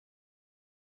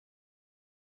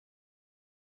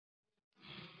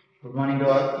Good morning to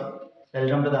all.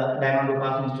 Welcome to the Diamond Group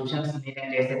of Institutions Neet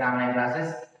and K-Cet online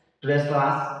classes. Today's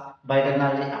class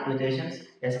Biotechnology applications.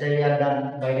 Yesterday we have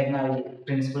done biotechnology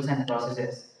principles and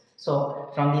processes.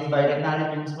 So from these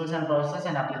biotechnology principles and processes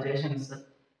and applications,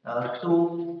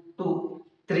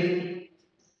 three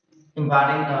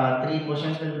important three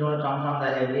questions will be going to come from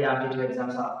the every aptitude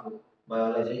exams of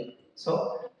biology.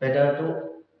 So better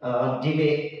to give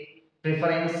a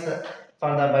preference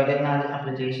for the biotechnology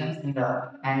applications in the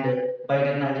and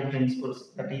biotechnology principles,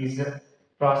 that is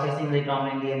processing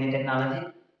recombinant DNA technology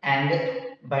and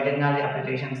biotechnology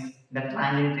applications that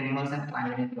plant in animals and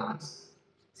plant in plants.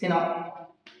 See now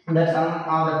that some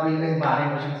of the previous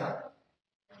important questions are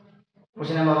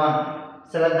question number one.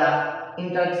 Select the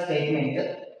incorrect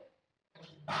statement.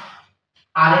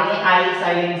 RNA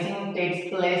silencing takes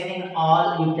place in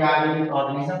all eukaryotic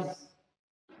organisms.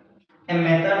 A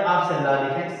method of cellular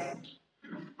defense.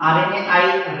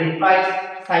 RNA requires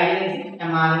silencing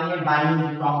mRNA binding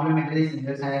with complementary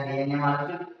single-stranded DNA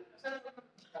molecule.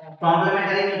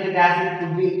 Complementary nucleic acid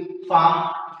could be formed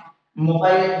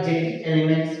mobile genetic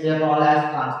elements we are called as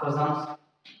transposons.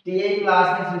 TA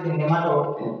plasmids with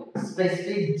nematode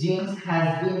specific genes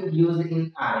has been used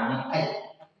in RNA.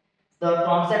 The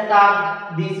concept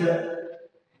of this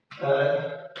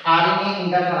RNA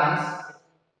interference,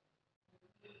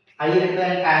 I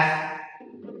represent as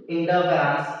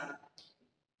interference.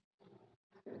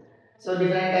 So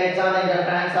different types of the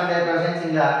interference are their presence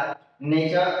in the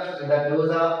nature. So that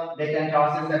those are they can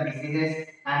cause the diseases,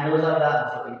 and those are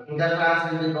the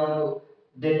interference will be going to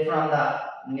get from the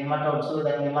nematodes. So the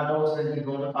nematodes will be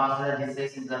going to cause the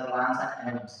disease in the plants and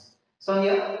animals. So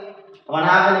here one of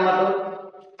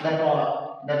the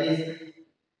nematode that is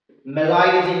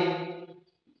meloid gene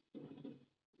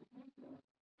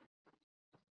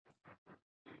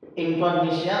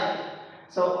Indonesia.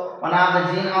 So one of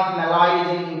the gene of meloid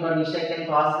gene Indonesia can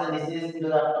cause the disease into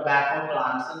the tobacco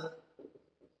plants.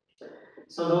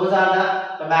 So those are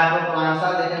the tobacco plants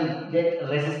are they can get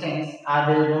resistance, or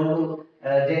they will going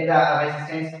to get the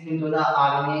resistance into the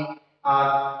RNA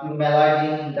or meloid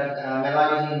gene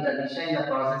Indonesia in the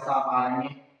process of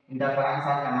RNA interference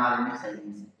or mRNA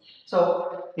silencing.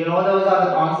 So you know those are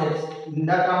the concepts. In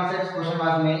the concepts question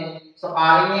was made. So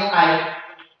RNA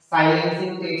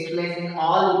silencing takes place in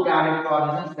all eukaryotic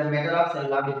organisms, the method of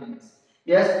cellular defense.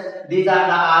 Yes, these are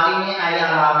the RNA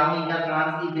or RNA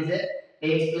interference. It is a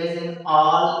takes place in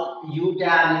all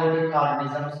eukaryotic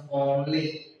organisms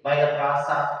only by the process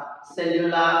of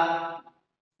cellular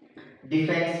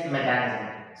defense mechanism.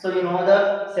 So you know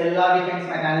the cellular defense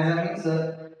mechanism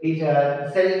is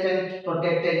cell can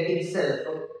protect itself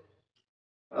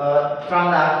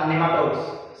from the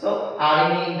nematodes. So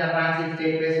RNA interference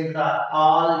takes place in the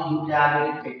all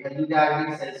eukaryotic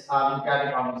cells or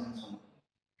eukaryotic organisms.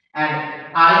 And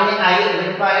RNA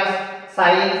requires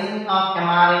silencing of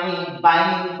mRNA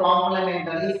binding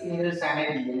complementary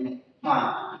single-stranded DNA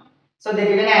molecule. So they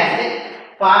given as a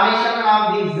formation of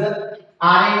these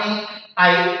RNA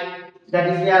that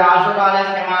is we are also called as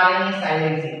mRNA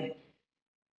silencing.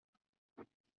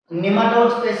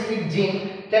 Nematode specific gene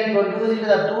can produce into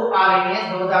the two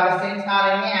RNAs, those are sense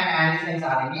RNA and antisense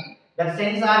RNA. That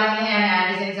sense RNA and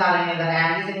antisense RNA, the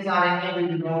antisense RNA will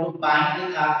be going to bind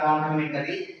with a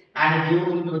complementary and give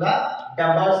into the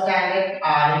double stranded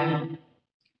RNA.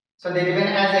 So they given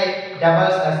as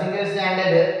a single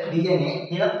stranded DNA.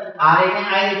 Here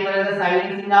RNA requires the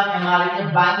silencing of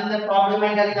mRNA binding the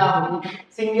complementary of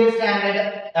single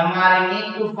stranded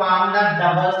mRNA to form the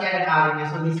double stranded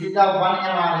RNA. So this is the one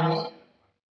mRNA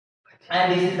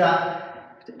and this is the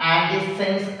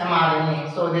antisense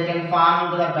mRNA. So they can form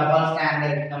into the double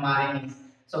stranded mRNAs.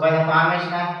 So by the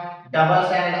formation of double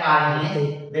stranded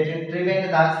RNAs, they can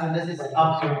prevent the synthesis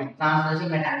of translation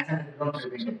mechanism from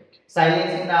prevented.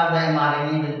 Silencing of the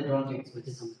mRNA will don't take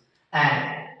place.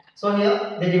 And so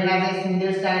here they given as a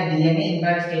single strand DNA. In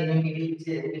that statement,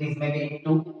 it is maybe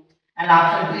 2. And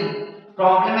option 3,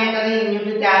 complementary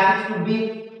nucleic acids could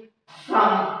be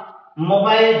from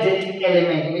mobile genetic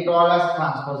element we call as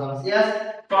transposons.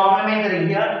 Yes, complementary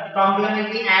here.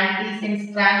 Complementary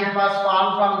antisense strand it was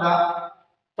formed from the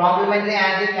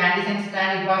antisense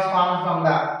strand it was formed from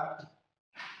the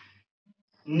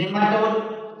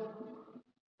nematode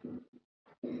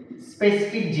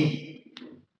specific gene.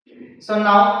 So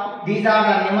now these are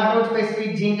the nematode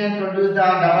specific gene can produce the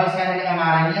double stranded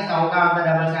mRNAs. Out of the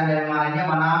double stranded mRNA,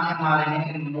 one of the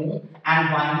mRNA can move and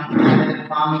bind and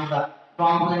form the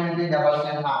complementary double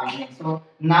stranded RNA. So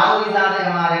now these are the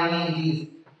mRNA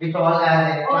we call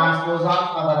as a transposons,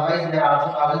 otherwise they are also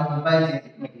called as mobile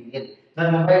genetic material.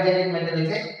 The mobile genetic material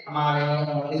is a mRNA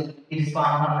only. It is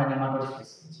formed from the nematode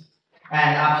specific gene.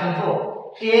 And option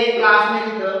 4, K-Class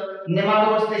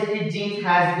nematode specific genes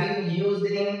has been used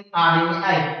in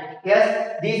RNAi.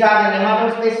 Yes, these are the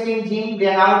nematode specific genes we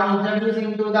have introduced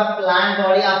into the plant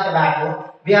body of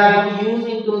tobacco. We are going to use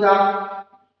into the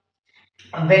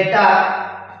vector.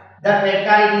 That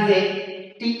vector is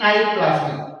a TI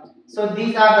plasmid. So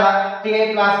these are the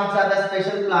TI plasmids are the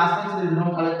special plasmids we know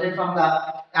collected from the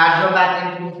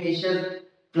Agrobacterium facial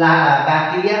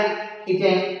bacteria. It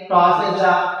can process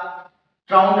the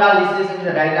Troundal disease in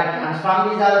the right of transform.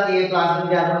 These are the TI plasmids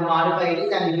we are going to modify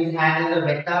it and it is handled as a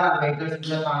vector or vectors in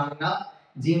the transmission of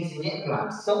genes in a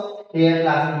plant. So TI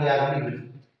plasmid we are going to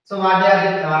use. So what are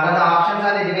the options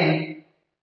are given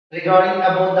regarding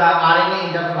about the RNA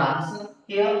interference.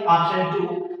 Here option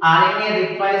 2, RNA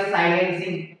requires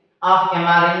silencing of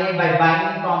mRNA by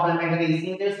binding complementary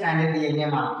single stranded DNA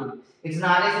molecule. It's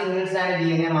not a single stranded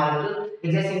DNA molecule,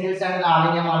 it's a single stranded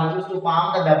RNA molecule to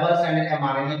form the double stranded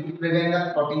mRNA to prevent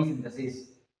the protein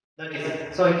synthesis. That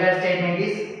is. So inter statement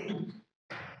is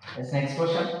this next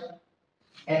question.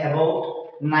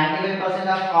 About 95%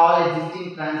 of all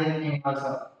existing transgenic animals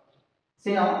are.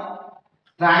 See now,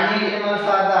 transgenic animals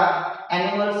are the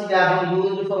animals that are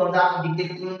used for the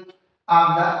detecting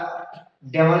of the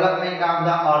development of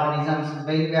the organisms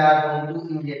when we are going to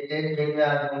inject it, when we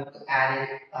are going to add it,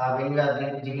 when we are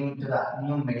going to dig into the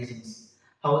new medicines.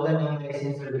 How the new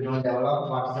medicines will be going to develop,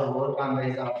 what is the work on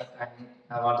base of the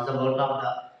what is the work of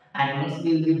the animals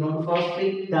will be going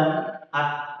firstly done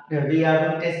at we are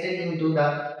going to test it into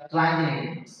the transgenic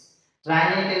animals.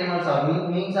 Transgenic animals are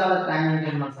means our transgenic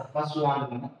animals are first one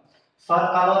to know for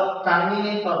our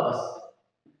convenient purpose.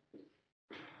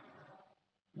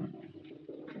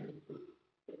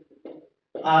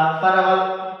 For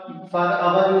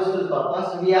our useful purpose,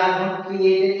 we are going to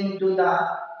create into the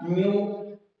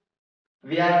new.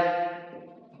 We are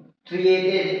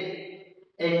created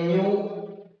a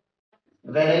new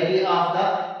variety of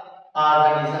the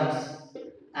organisms,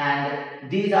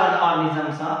 and these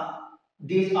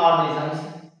organisms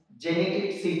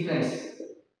genetic sequence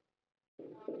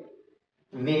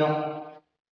we know.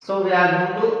 So we are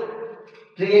going to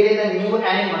create the new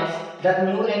animals. That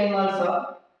new animals are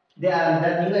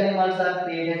that new animals are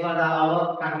created for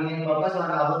our convenient purpose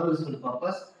or our useful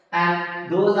purpose, and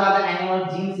those are the animal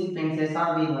gene sequences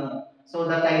are we know. So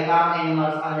the type of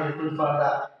animals are helpful for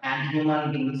the and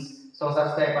human beings. So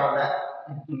such type of the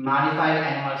modified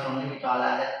animals only we call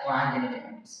as transgenic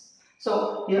animals.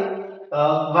 So here,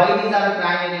 why these are the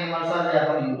transgenic animals are we are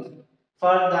going to use?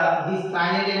 For these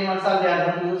planet animals are they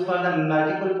are going to use for the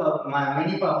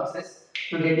many purposes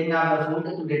to getting of the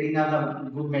food, to getting of the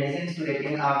good medicines, to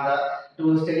getting of the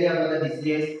to study about the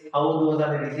diseases, how those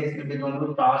are the diseases will be going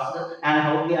to pass and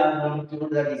how we are going to cure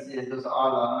the diseases. Those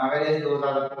all nowadays those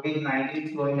are the COVID-19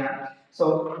 is going on.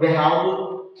 So we have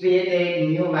to create a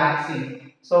new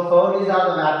vaccine. So for these are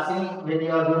the vaccine when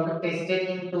you are going to test it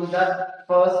into the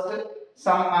first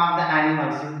some of the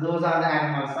animals. Those are the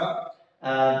animals of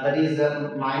that is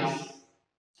mice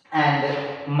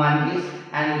and monkeys,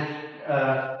 and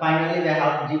finally we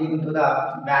have given to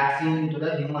the vaccine into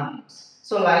the humans.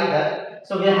 So like that,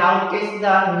 so we have test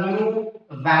the new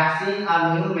vaccine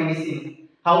or new medicine,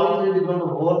 how it will be going to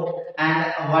work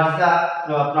and what's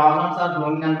the problems are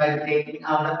going on by taking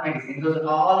out the medicine. Those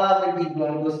all are will be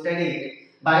going to study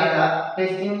by the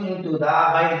testing into the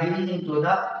by giving into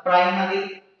the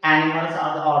primary animals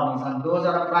or the organisms. Those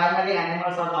are the primary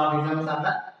animals or organisms are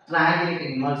the transgenic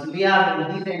animals. We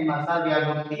are these animals are we are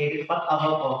going to create it for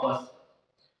our purpose.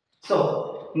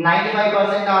 So 95%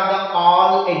 of the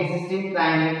all existing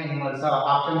transgenic animals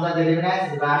options are given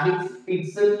as rabbits,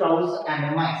 pigs, cows,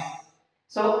 and mice.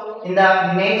 So in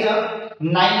the nature,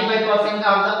 95%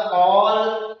 of the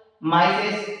all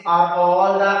mice or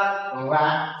all the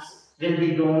rats will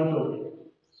be grown to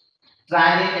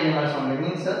transient animals only.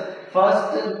 Means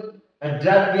first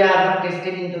drug we are not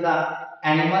tested into the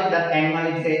animal. That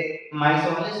animal is a mice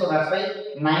only. So that's why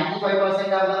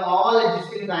 95% of the all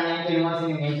existing transient animals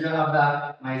in the nature of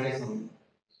the mice only.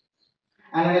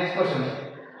 And the next question: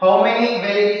 how many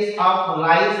varieties of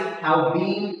rice have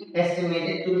been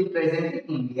estimated to be present in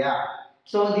India?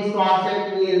 So this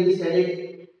concept we will be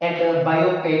studied at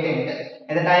Biopatent.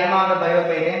 At the time of the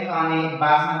Biopatent on a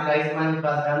basmati rice one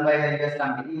was done by the US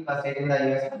company, it was taken by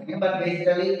the US company. But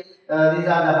basically, these are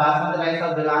the basmati rice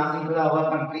are belongs into our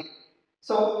country.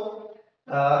 So,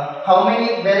 how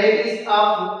many varieties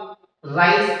of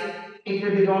rice it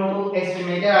will be going to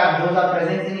estimated are those are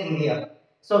present in India?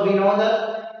 So we know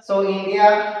that so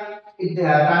India it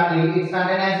country is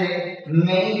contained as a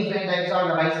many different types of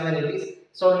rice varieties.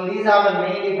 So in these are the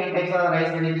many different types of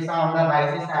rice varieties of the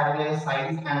rices have their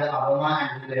size and the aroma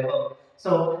and flavor.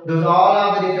 So those all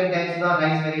of the different types of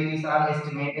rice varieties are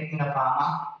estimated in the farm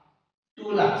of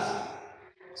 2 lakhs.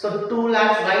 So 2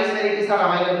 lakhs rice varieties are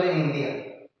available in India.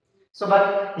 So,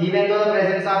 but even though the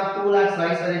presence of 2 lakhs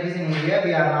rice varieties in India,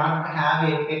 we are not have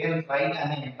educated right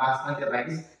and basmati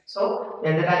rice. So,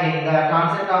 in the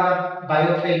concept of the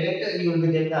biopatent, you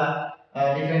will get the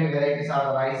different varieties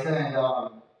of rice and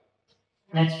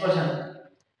next question.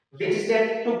 Which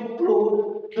step to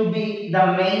prove to be the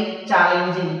main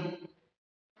challenging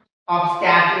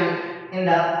obstacle in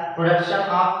the production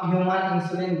of human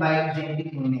insulin by genetic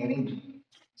engineering?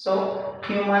 So,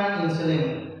 human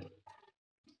insulin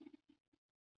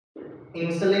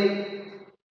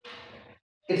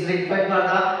is required for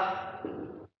the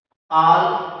all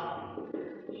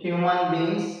human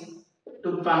beings to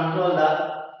control the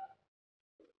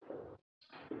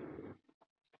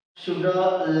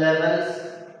sugar levels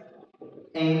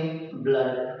in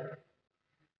blood.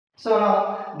 So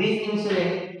now this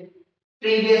insulin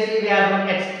previously we are going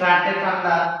to extract it from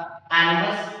the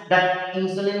animals. That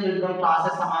insulin will going to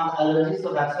process some of the allergies,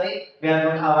 so that's why we are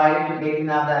going to avoid to getting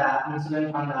the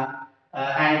insulin from the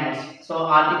animals. So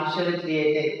artificially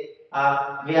created.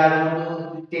 We are going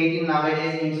to take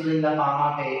nowadays insulin in the form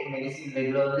of a medicine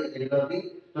regularly to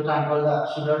control the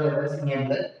sugar levels in your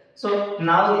blood. So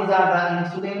now these are the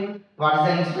insulin. What is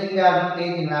the insulin we are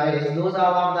going to take nowadays? Those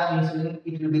are all of the insulin.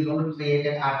 It will be going to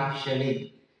created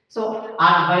artificially. So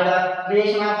by the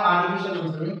creation of artificial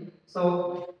insulin,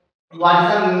 so what is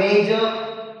the major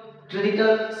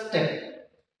critical step?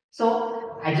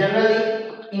 So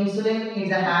generally insulin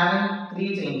is having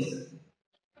three chains: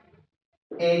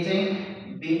 A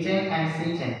chain, B chain, and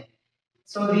C chain.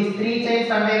 So these three chains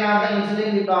contain of the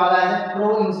insulin we call as a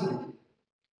proinsulin,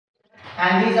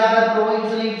 and these are the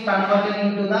proinsulin converted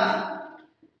into the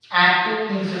active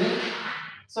insulin.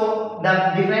 So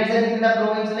the differences between the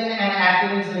proinsulin and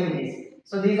active insulin is,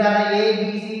 so these are the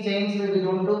A, B, C chains will be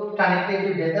going to connected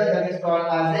together. That is called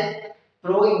as a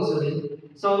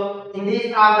proinsulin. So in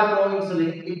these are the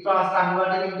proinsulin, it was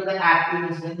converted into the active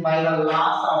insulin by the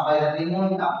loss of by the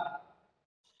removal of.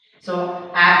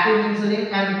 So active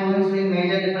insulin and proinsulin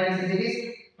major differences it is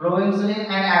proinsulin and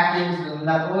active insulin.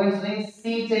 The proinsulin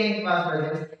C chain was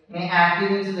present in active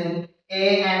insulin.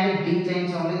 A and B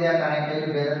chains only they are connected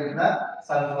together with the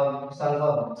sulfur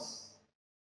bonds.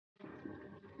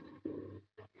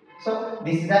 So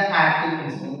this is the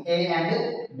active insulin. A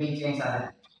and B chains are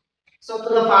there. So to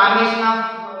the formation of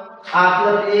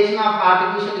to the creation of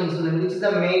artificial insulin, which is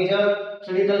the major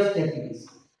critical step it is.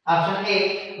 Option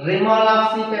A, removal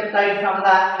of C peptide from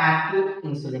the active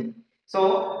insulin.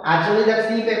 So actually that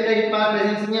C peptide was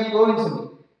present in a proinsulin.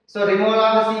 So removal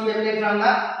of the C peptide from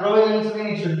the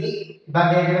proinsulin it should be,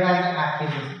 but they given as an active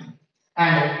insulin.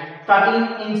 And cutting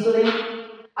insulin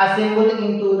assembled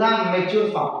into the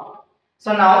mature form.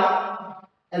 So now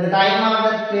at the time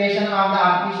of the creation of the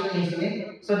artificial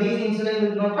insulin, so these insulin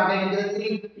will not contain into the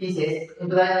three pieces,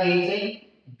 into the A chain,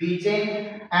 B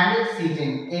chain, and C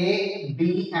chain. A,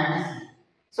 B, and C.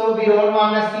 So we don't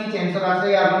want the C chain, so that's why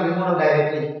we are going to remove it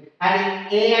directly.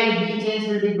 And A and B chains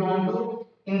will be going to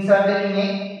inserted in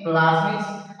a plasmids,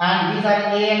 and these are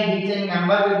A and B chain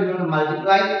number will be going to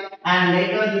multiply, and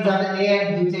later these are the A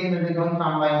and B chain will be going to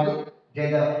combine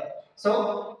together.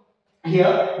 So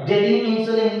here getting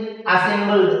insulin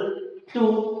assembled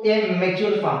to a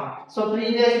mature form. So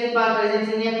previously it was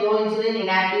present in a proinsulin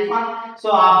inactive form.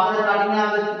 So after the cutting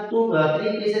of the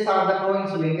three pieces of the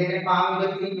proinsulin, they can form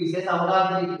into three pieces. Out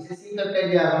of three pieces, C peptide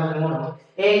we are going to remove.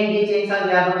 A and B chains are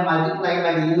we are going to multiply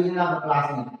by the using of the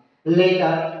plasmid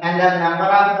later, and the number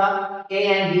of the A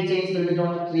and B chains will be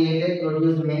going to created,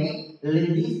 produce many.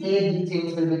 These A and B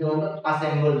chains will be going to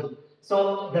assembled.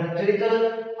 So the critical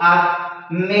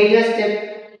major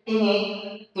step in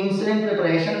a insulin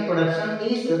preparation production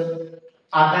is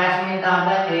attachment of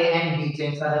the A and B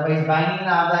chains, otherwise binding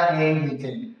of the A and B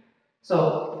chain.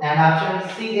 So, and option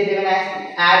C they given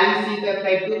as adding C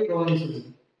peptide to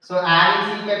proinsulin. So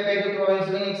adding C peptide to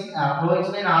proinsulin,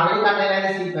 proinsulin already contained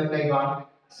as a C peptide bond,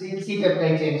 C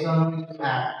peptide chain. So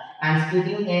and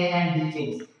splitting A and B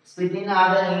chains. Splitting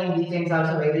of the A and B chains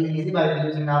also very easy by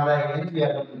using of the elements we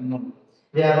are going to remove.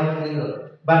 They are not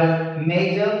clear. But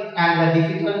major and the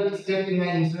difficult step in the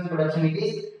insulin production it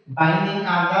is binding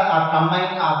of the or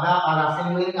combining of the or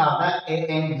assembling of the A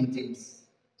and B chains.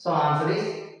 So answer is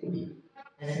B.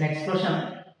 Next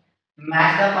question.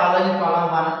 Match the following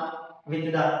column 1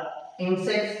 with the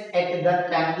insects at that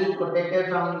can be protected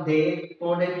from their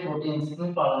coded proteins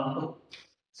in column 2.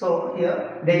 So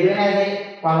here they given as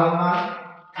a column 1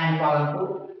 and column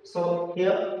 2. So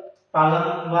here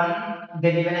column 1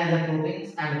 they given as a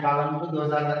proteins and column 2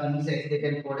 those are the insects they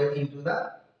can coded into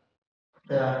the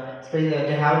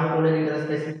they have coded into the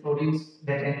specific proteins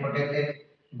that are protected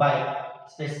by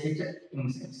specific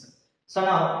insects. So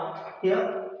now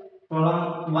here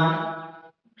column 1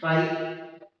 try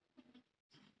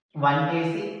 1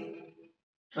 kc,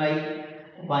 try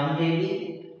 1 kb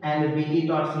and Bt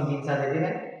toxin genes are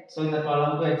there. So in the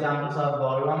column 2 examples are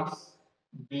bollworms,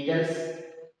 beetles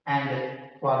and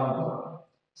worm.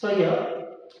 So here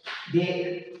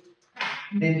they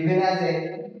given as a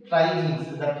tri genes.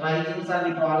 The tri genes are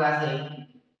we call as a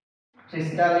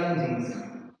crystalline genes.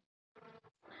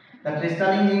 The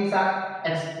crystalline genes are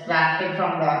extracted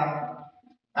from the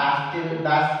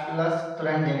Bacillus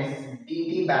thuringiensis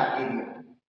 (BT) bacteria.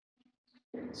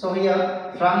 So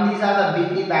here from these are the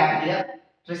BT bacteria,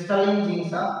 crystalline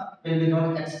genes will be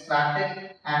not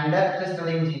extracted and the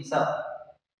crystalline genes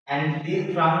and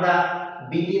these from the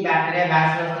BT bacteria,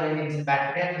 Bacillus thuringiensis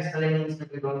bacteria, crystalline genes will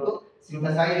be going to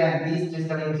synthesize and these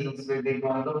crystalline genes will be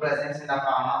going to present in the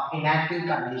form of inactive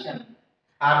condition.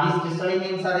 These crystalline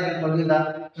genes are they produce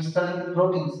the crystalline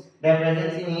proteins. They are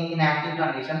present in inactive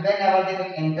condition. Whenever they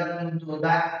will enter into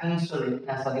the insulin,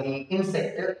 sorry,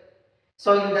 insect.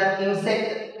 So in the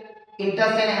insect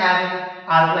intestine having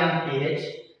alkaline pH.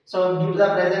 So due to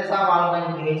the presence of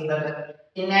alkaline pH, the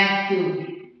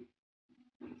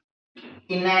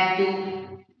inactive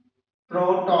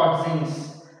protoxins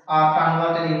are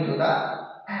converted into the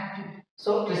active.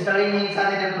 So crystalline genes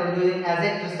are they producing as a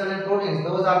crystalline proteins.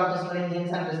 Those are the crystalline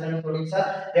genes and crystalline proteins are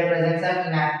they present as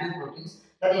inactive proteins.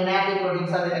 That inactive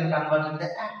proteins are then converted into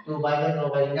active by the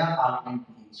providing of alkaline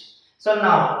pH. So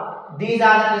now these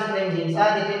are the crystalline genes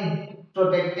are they can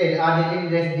protected or they can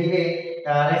give a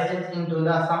resistance into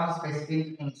the some specific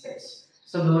insects.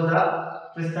 So those are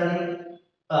crystalline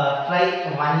try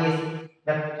one is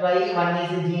the try one is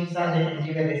genes are they can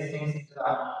give a resistance into the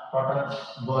cotton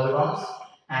bollworms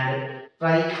and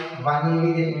try one AV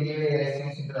they can give a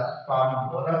resistance into the corn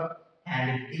borer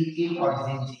and BT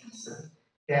toxin genes.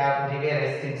 They are give a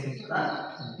resistance into the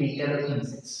beetle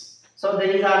insects. So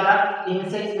these are the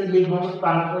insects will be most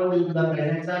controlled into the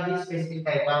presence of this specific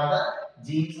type of the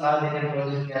genes or they can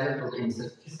produce as a proteins,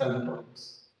 crystalline proteins.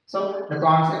 So the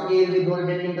concept is we go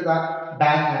get into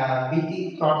the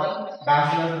BT cotton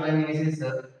bacillus thuringiensis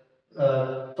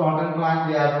cotton plant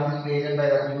we are going to created by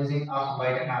the using of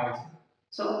biotechnology.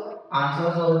 So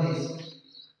answers of this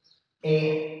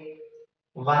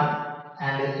A1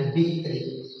 and B3.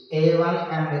 A1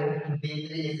 and B3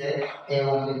 is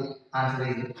A1 answer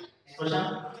is it. Question.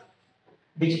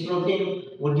 Which protein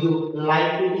would you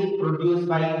like to be produced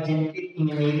by genetic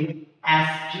engineering as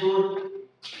cure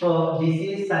for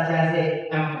disease such as a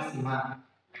emphysema?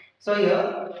 So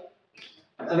here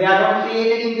we are not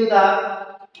created into the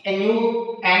a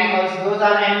new animals. Those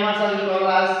are animals are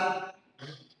called as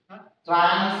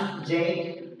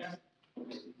transgenic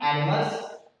animals.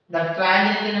 The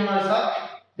transgenic animals are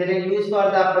they are used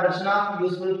for the production of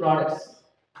useful products.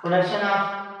 Production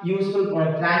of useful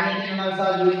products. Transgenic animals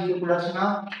are used to production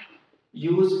of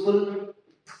useful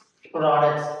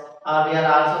products or we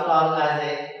are also called as a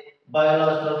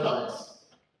biological products.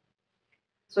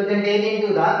 So then take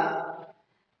into the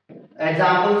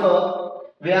example for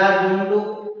we are going to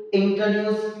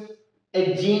introduce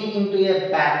a gene into a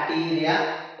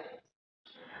bacteria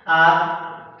or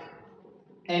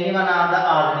any one of the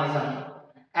organism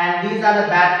and these are the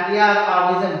bacteria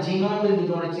or organism genome will be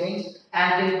going to change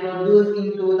and will produce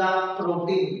into the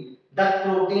protein. That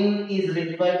protein is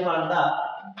required for the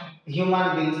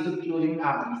human beings to curing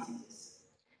our diseases.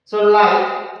 So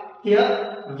like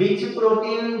here, which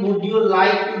protein would you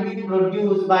like to be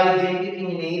produced by genetic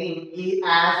engineering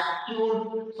as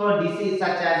cure for disease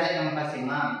such as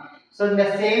emphysema? So in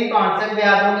the same concept, we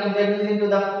are going to introduce into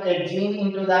the a gene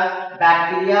into the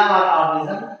bacteria or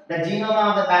organism. The genome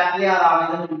of the bacteria or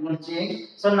organism will change.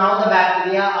 So now the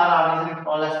bacteria or organism is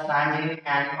called as transgenic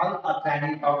animal or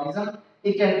transgenic organism.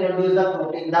 It can produce the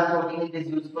protein. The protein is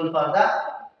useful for the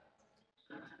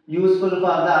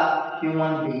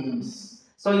human beings.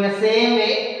 So in the same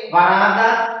way, one of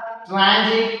the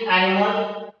transgenic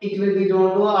animal it will be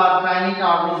going to or transgenic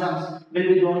organisms will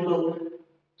be going to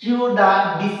cure the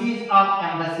disease of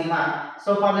emphysema. So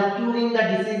for the curing the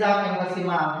disease of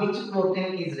emphysema, which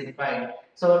protein is required?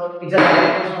 So it's a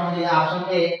right question on the option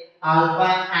A, alpha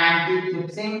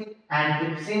antitrypsin and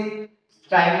trypsin,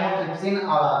 chymotrypsin,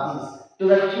 all of these. To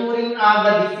the curing of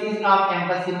the disease of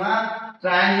emphysema,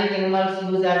 transgenic animals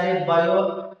use as a bio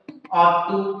or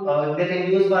to they can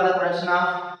use for the production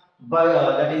of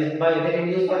they can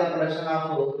use for the production of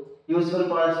useful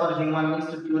products for human beings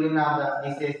to curing of the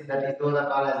disease that is those are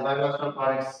called as biological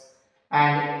products.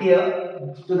 And here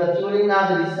to the curing of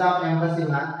the disease of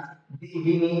emphysema, we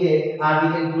needed or we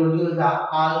can produce the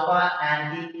alpha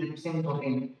antitrypsin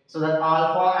protein. So that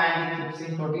alpha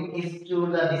antitrypsin protein is cure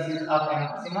the disease of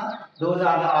emphysema. Those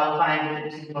are the alpha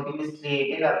antitrypsin protein is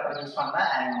created or produced from the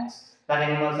animals. The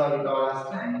animals are we call as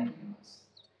plant animals.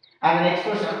 And the next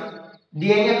question,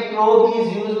 DNA probe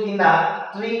is used in the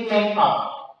treatment of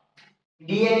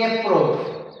DNA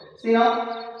probe. See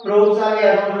now, probes are we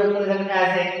are going to represent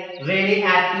as a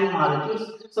radioactive molecules.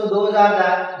 So those are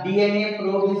the DNA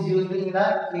probe is used in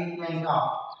the treatment of.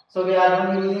 So we are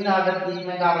going to using the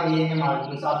treatment of DNA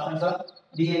molecules. Options are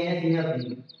DNA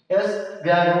fingerprint. Yes, we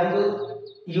are going to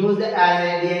use it as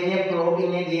a DNA probe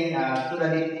in a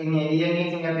DNA in a DNA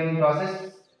fingerprint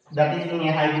process, that is in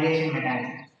a hybridization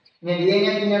mechanism. In a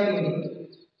DNA fingerprinting,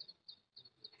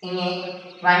 in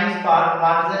a prime spot,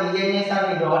 what is the DNA are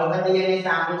withdrawn, the DNA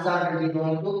samples are will be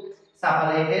going to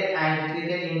separated and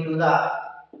treated into the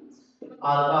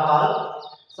alcohol.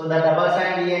 So the double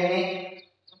strand DNA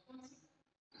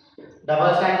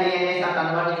are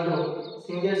converted into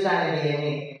single strand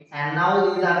DNA, and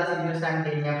now these are the single strand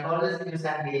DNA. For the single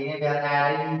strand DNA, we are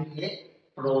adding into a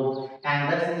probe,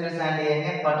 and that single strand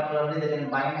DNA particularly they can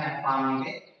bind and form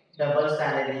a double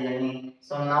stranded DNA.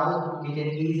 So now we can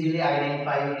easily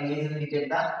identify, we can easily get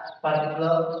the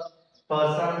particular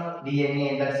person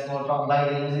DNA. That's what by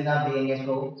using the DNA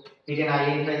probe, we can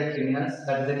identify the criminals.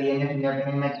 That is the DNA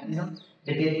fingerprint mechanism,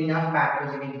 detecting of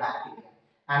pathogenic bacteria.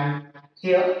 And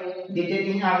here,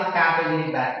 detecting of the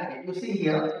pathogenic bacteria. You see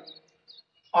here,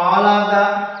 all of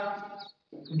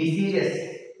the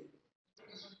diseases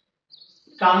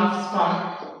comes from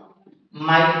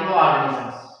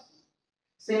microorganisms.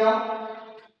 So now,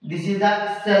 this is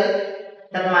the cell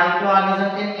that microorganism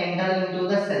can enter into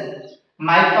the cell.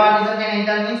 Microorganism can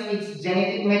enter means its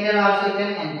genetic material also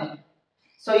can enter.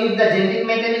 So if the genetic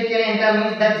material can enter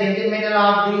means that genetic material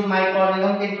of these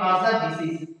microorganisms can cause a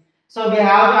disease. So we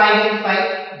have to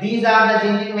identify these are the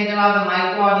genetic material of the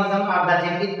microorganism or the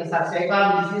genetic such type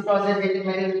of disease process genetic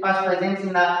material was present in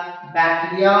the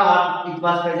bacteria or it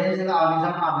was present in the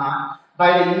organism or not.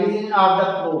 By the using of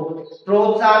the probe.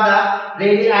 Probes are the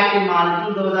radioactive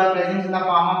molecules, those are present in the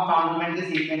form of complementary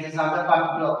sequences of the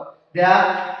particular. They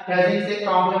are present in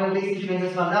complementary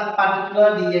sequences of the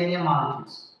particular DNA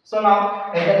molecules. So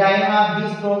now at the time of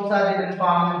these probes are they will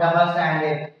form double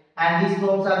stranded, and these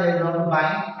probes are they going to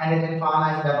bind and they will form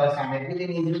as double stranded. We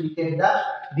can easily detect the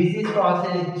disease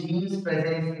process genes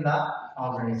present in the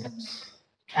organisms.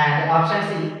 And option C,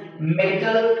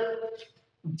 medical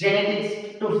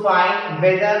genetics to find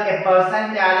whether a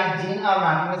person carries gene or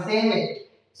not in the same way.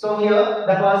 So here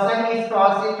the person is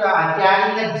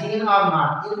carrying the gene or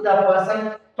not. If the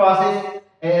person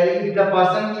if the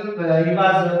person if, he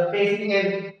was facing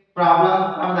a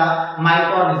problem from the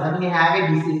microorganism, he have a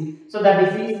disease. So the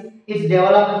disease is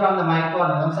developed from the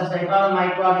microorganism. Such type of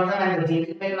microorganism and the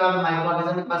genetic material of the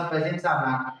microorganism was present or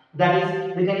not. That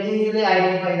is, we can easily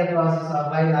identify the process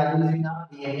of by using the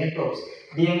DNA probes.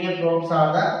 DNA probes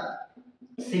are the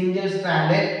single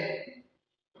stranded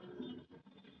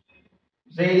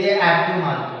radioactive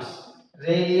molecules.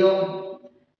 Radioactive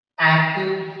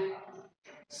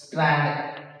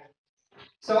strand.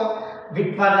 So,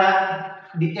 with for the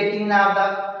detecting of the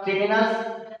criminals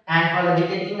and for the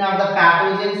detecting of the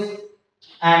pathogens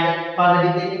and for the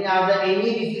detecting of the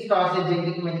any disease process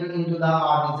genetic material into the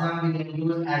organism, we can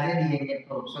use as a DNA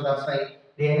probe. So that's why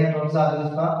DNA probes are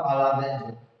used for all of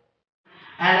them.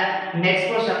 And next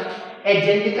question, a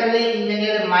genetically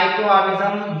engineered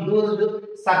microorganism used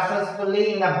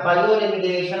successfully in the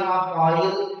bioremediation of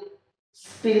oil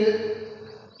spill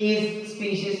is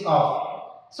species of.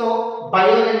 So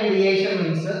bioremediation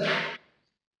means it's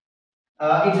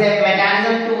a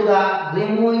mechanism to the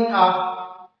removing of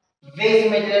waste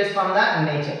materials from the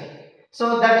nature.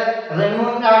 So that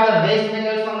removing of the waste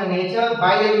materials from the nature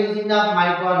by the using of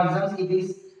microorganisms, it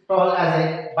is called as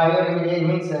a bioremediation.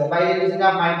 Means by the using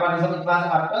of microorganisms, it was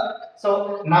occurred.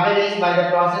 So nowadays, by the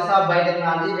process of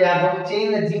biotechnology, they are going to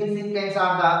change the gene sequence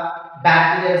of the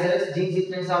bacterial cells, gene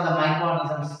sequence of the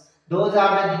microorganisms. Those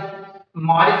are the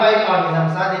modified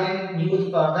organisms are they can use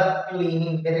for the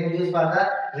cleaning, they can use for the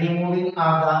removing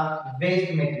of the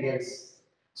waste materials.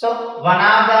 So one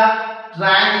of the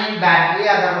transgenic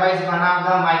bacteria, otherwise one of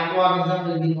the microorganism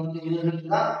will be going to use it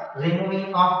for the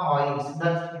removing of oils.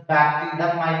 That bacteria,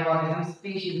 that microorganism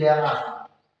species they are asking.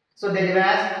 So they given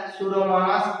as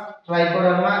Pseudomonas,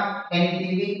 Trichoderma,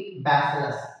 NPV,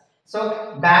 Bacillus. So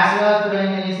Bacillus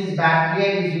thuringiensis bacteria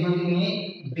is used in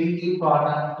a BT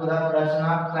cotton to the production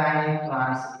of transgenic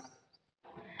plants.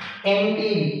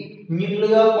 NPV,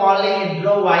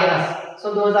 nucleopolyhedrovirus. So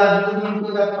those are used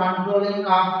into the controlling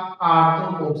of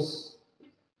arthropods.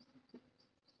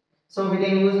 So we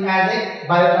can use as a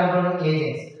biocontrolling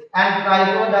agents. And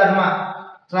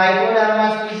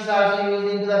trichoderma species are also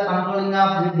used into the controlling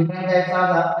of different types of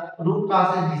the root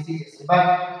causes diseases.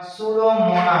 But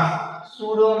Pseudomonas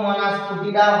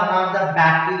fetida, one of the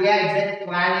bacteria, it's a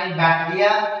plant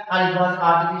bacteria, or it was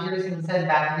artificially synthesized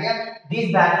bacteria.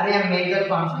 This bacteria major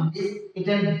function is it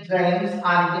can drains, or it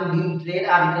can degrade,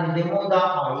 or it can remove the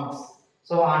oils.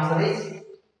 So answer is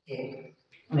A.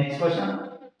 Next question.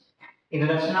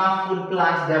 Introduction of food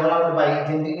plants developed by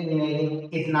genetic engineering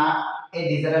is not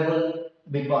a desirable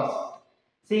because.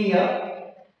 See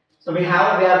here. So we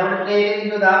are going to take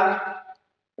into the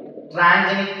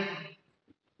transgenic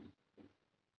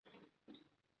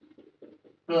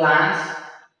plants,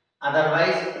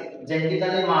 otherwise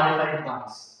genetically modified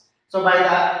plants. So by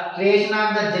the creation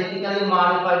of the genetically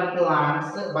modified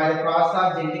plants by the process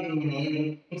of genetic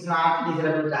engineering, it's not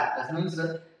desirable practice. Means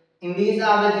in these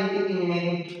are the genetic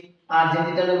engineering are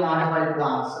genetically modified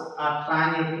plants are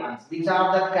transgenic plants, which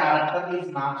are the character is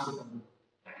not suitable.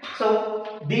 So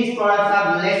these products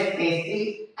are less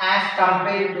tasty as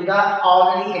compared to the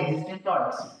already existing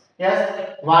products.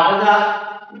 Yes, what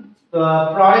are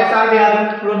the products are we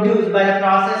are produced by the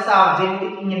process of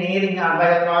genetic engineering or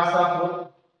by the process of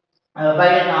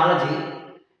biotechnology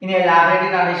in a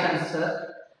laboratory conditions.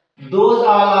 Those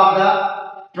all of the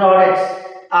products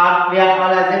are we are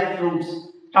called as a fruits.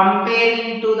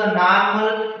 Comparing to the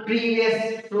normal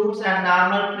previous fruits and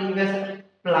normal previous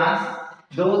plants,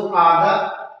 those are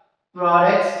the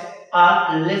products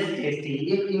are less tasty.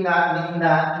 If in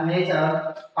the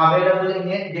nature available in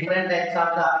a different types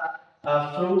of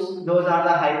the fruits, those are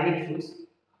the hybrid fruits.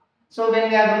 So when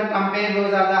we are going to compare,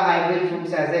 those are the hybrid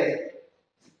fruits as a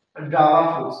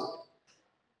Java fruits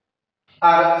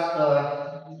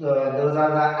are those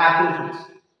are the apple fruits.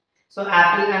 So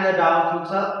apple and the Java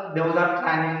fruits are those are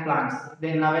transient plants.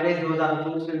 Then nowadays those are the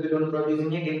fruits will be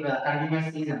producing in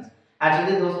continuous seasons.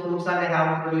 Actually those fruits are they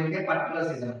have to produce in a particular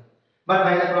season. But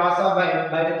by the process of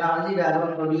biotechnology, we are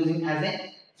not producing as a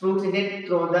fruits in it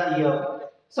throughout the year.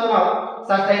 So now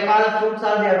such type of fruits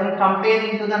are they are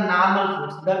comparing to the normal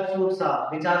fruits. That fruits are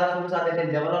which are the fruits are that are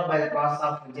developed by the process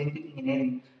of genetic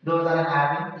engineering. Those are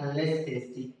having less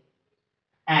tasty.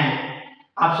 And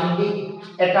option B,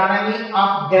 economy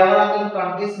of developing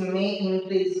countries may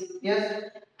increase. Yes,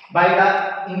 by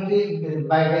the increase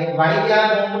by why they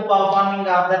are going to performing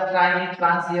of the transient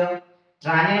plants here.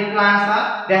 Transient plants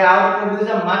are they have to produce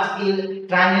a much yield.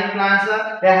 Transient plants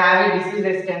are they have a disease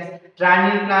resistance.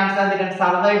 Transient plants are they can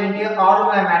survive into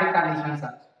all climatic conditions.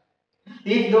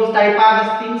 If those type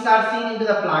of things are seen into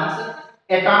the plants,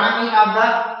 economy of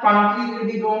the country will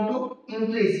be going to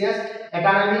increase. Yes,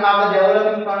 economy of the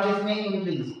developing countries may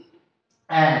increase,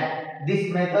 and this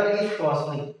method is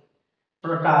costly.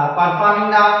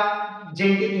 Performing the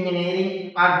genetic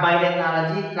engineering or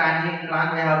biotechnology transient plant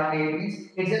they have created,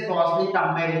 it's a costly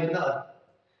compared to the other.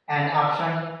 And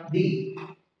option D,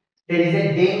 there is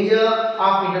a danger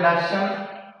of introduction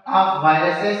of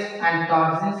viruses and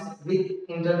toxins with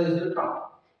introduced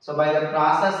crop. So by the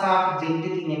process of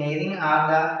genetic engineering or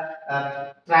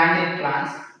the transient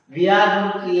plants, we are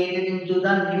going to create it into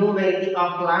the new variety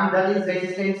of plant that is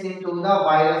resistant into the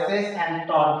viruses and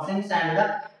toxins and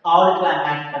the all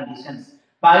climatic conditions.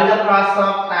 By the process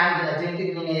of genetic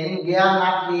engineering, we are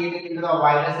not created into the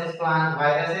viruses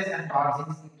and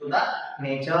toxins into the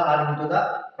nature or into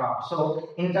the crop. So,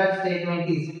 in that statement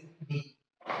is B.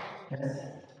 Yes.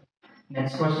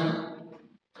 Next question.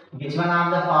 Which one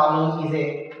of the following is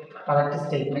a correct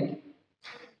statement?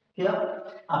 Here,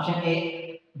 option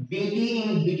A. BT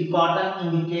in BT cotton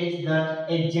indicates that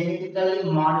a genetically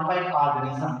modified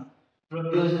organism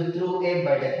produced through a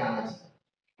biotechnology.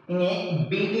 In a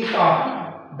BT cotton,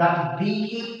 the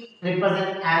BT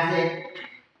represents as a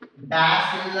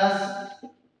Bacillus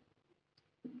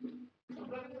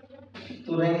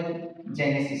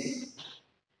thuringiensis.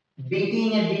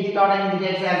 BT in a BT cotton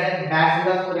indicates as a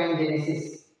Bacillus thuringiensis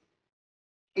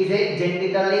is a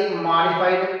genetically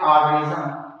modified organism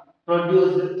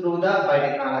produced through the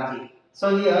biotechnology.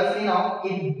 So here, see now,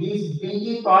 if this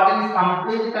BT cotton is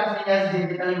completely considered as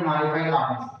genetically modified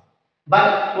organism.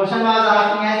 But question was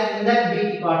asking as in that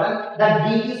BT cotton, the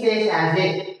BT says as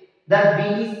a the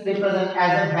BT represent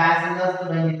as a Bacillus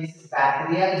thuringiensis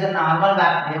bacteria is a normal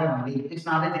bacteria only. It's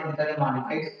not a genetically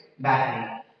modified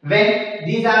bacteria. When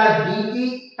these are the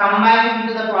BT combined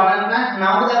into the cotton plant,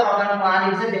 now the cotton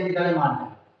plant is a genetically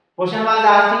modified. Question was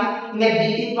asking in the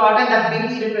BT cotton, the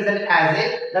BT represent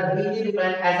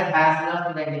as a Bacillus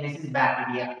thuringiensis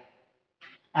bacteria.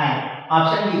 And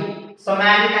option B,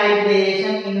 somatic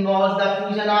hybridization involves the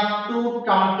fusion of two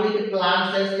complete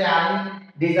plant cells carrying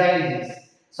desired genes.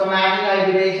 Somatic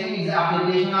hybridization is the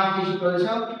application of tissue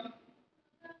culture.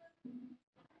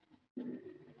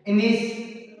 In these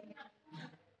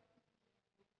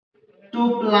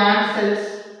two plant cells,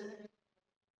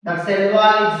 the cell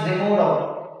wall is removed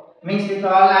out, means we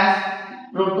call as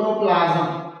protoplasm.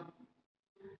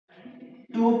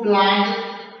 Two plant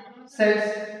cells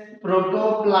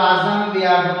protoplasm we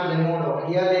are going to remove out.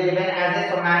 Here they given as a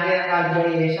somatic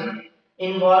organization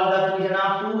involves the fusion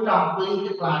of two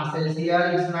complete plant cells. Here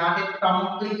it's not a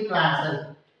complete plant cell,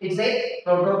 it's a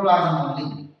protoplasm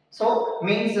only. So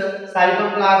means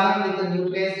cytoplasm with the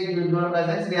nucleus it will not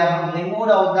present. We have removed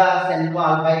out the cell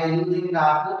wall by using the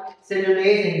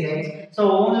cellulase enzymes. So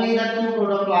only the two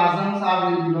protoplasms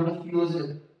are will be not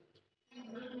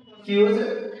fused,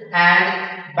 and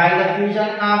by the fusion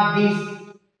of these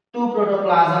two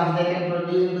protoplasms they can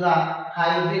produce into the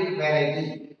hybrid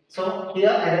variety. So here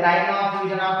at the time of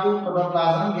fusion of two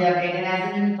protoplasm they are taken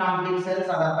as incomplete cells,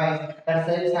 otherwise the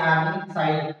cells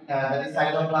having that is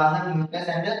cytoplasm, nucleus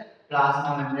and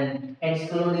plasma membrane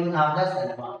excluding of the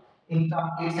cell wall.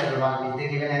 Incomplete cell wall is they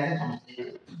given as a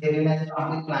complete. They given as a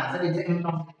complete plant cell, it's an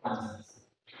incomplete plant cells.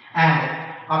 And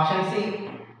option C,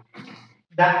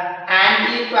 the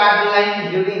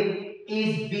anticoagulant urine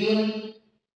is being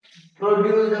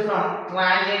produced from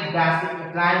transient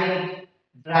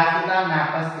Brassica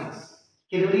napus.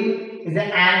 Urine is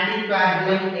an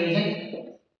anticoagulant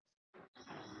agent.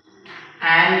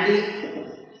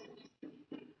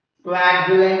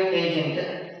 Anticoagulant agent.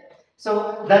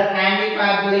 So the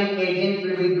anticoagulant agent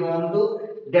will be going to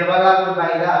developed by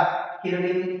the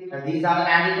urine. These are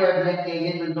anticoagulant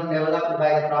agents will be developed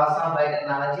by the process of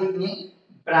biotechnology in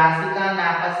Brassica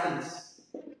napus.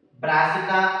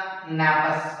 Brassica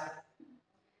napus.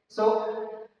 So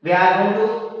we are going to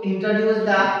introduce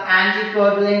the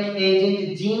anticoagulant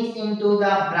agent genes into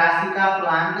the Brassica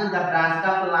plant. The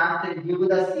Brassica plant will give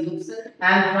the seeds,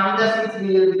 and from the seeds we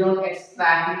will be going to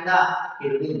extract the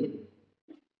urine.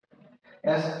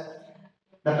 Yes,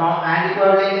 the term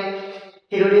anticoagulant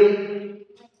urine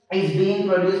is being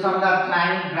produced from the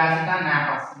plant Brassica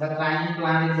napus. The plant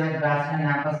is a Brassica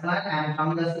napus plant, and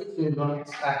from the seeds we will going to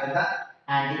extract the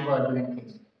anticoagulant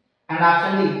agent. And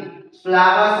option D,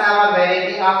 flower sour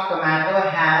variety of tomato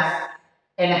has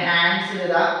enhanced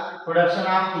the production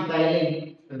of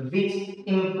ethylene, which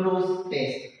improves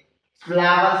taste.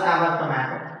 Flower sour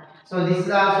tomato. So this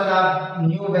is also the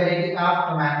new variety of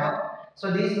tomato.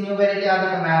 So this new variety of the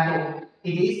tomato,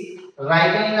 it is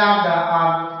ripening of the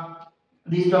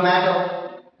this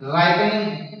tomato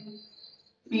ripening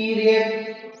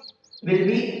period will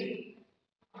be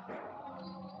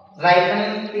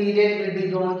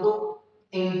going to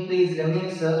increase.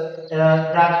 Means the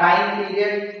time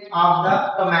period of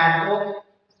the tomato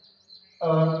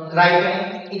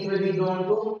ripening it will be going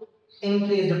to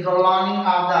increase, the prolonging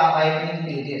of the ripening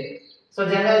period. So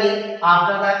generally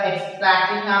after the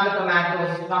extracting of the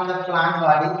tomatoes from the plant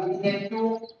body within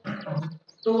 2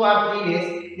 or 3 days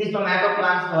these tomato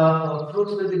plants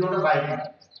fruits will be going to ripen,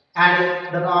 and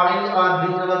the orange or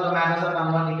green color tomatoes are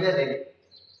converted into red.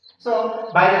 So,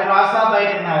 by the process of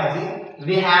biotechnology,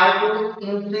 we have to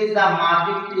increase the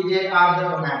market period of the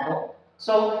tomato.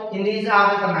 So, in these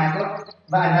are the tomato,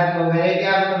 but the variety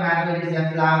of the tomato it is a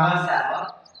flower sour.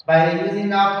 By using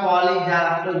the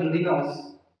polydactyl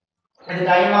at the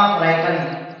time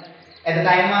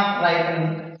of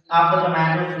ripening, of the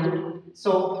tomato fruit,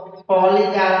 so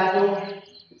polydactyl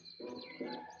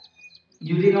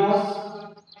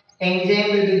enzyme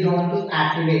will be going to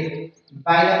activate.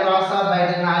 By the process of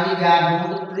biotechnology, we are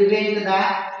going to prevent the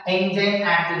enzyme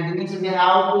activity. Means we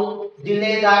have to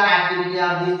delay the activity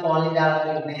of this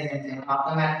polydactyl enzyme.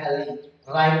 Automatically,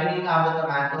 ripening of the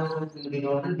tomato fruit will be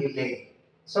going to delay.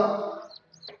 So,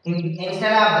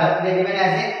 instead of that, they given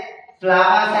as a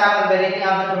flower sour variety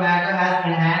of the tomato has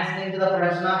enhanced into the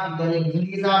production of ethylene.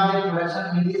 Increase of the production,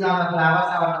 increase of the flower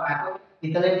sour tomato,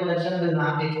 ethylene production will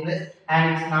not take place, and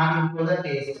it's not improve the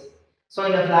taste. So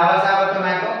in the flower sour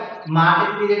tomato,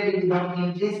 market period will not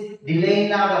increase,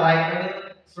 delaying of the ripening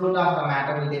fruit of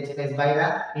tomato will take place by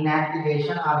the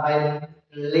inactivation or by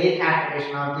the late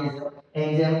activation of this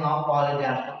enzyme of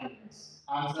polydactyl.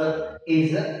 Answer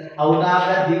is out of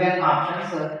the given options,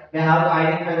 we have to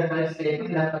identify the correct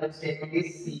statement. The correct statement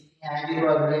is C.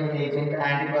 Anticoagulant agent,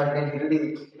 anticoagulant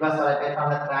urine. It was selected from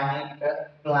the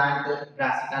plant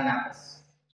Brassica napus.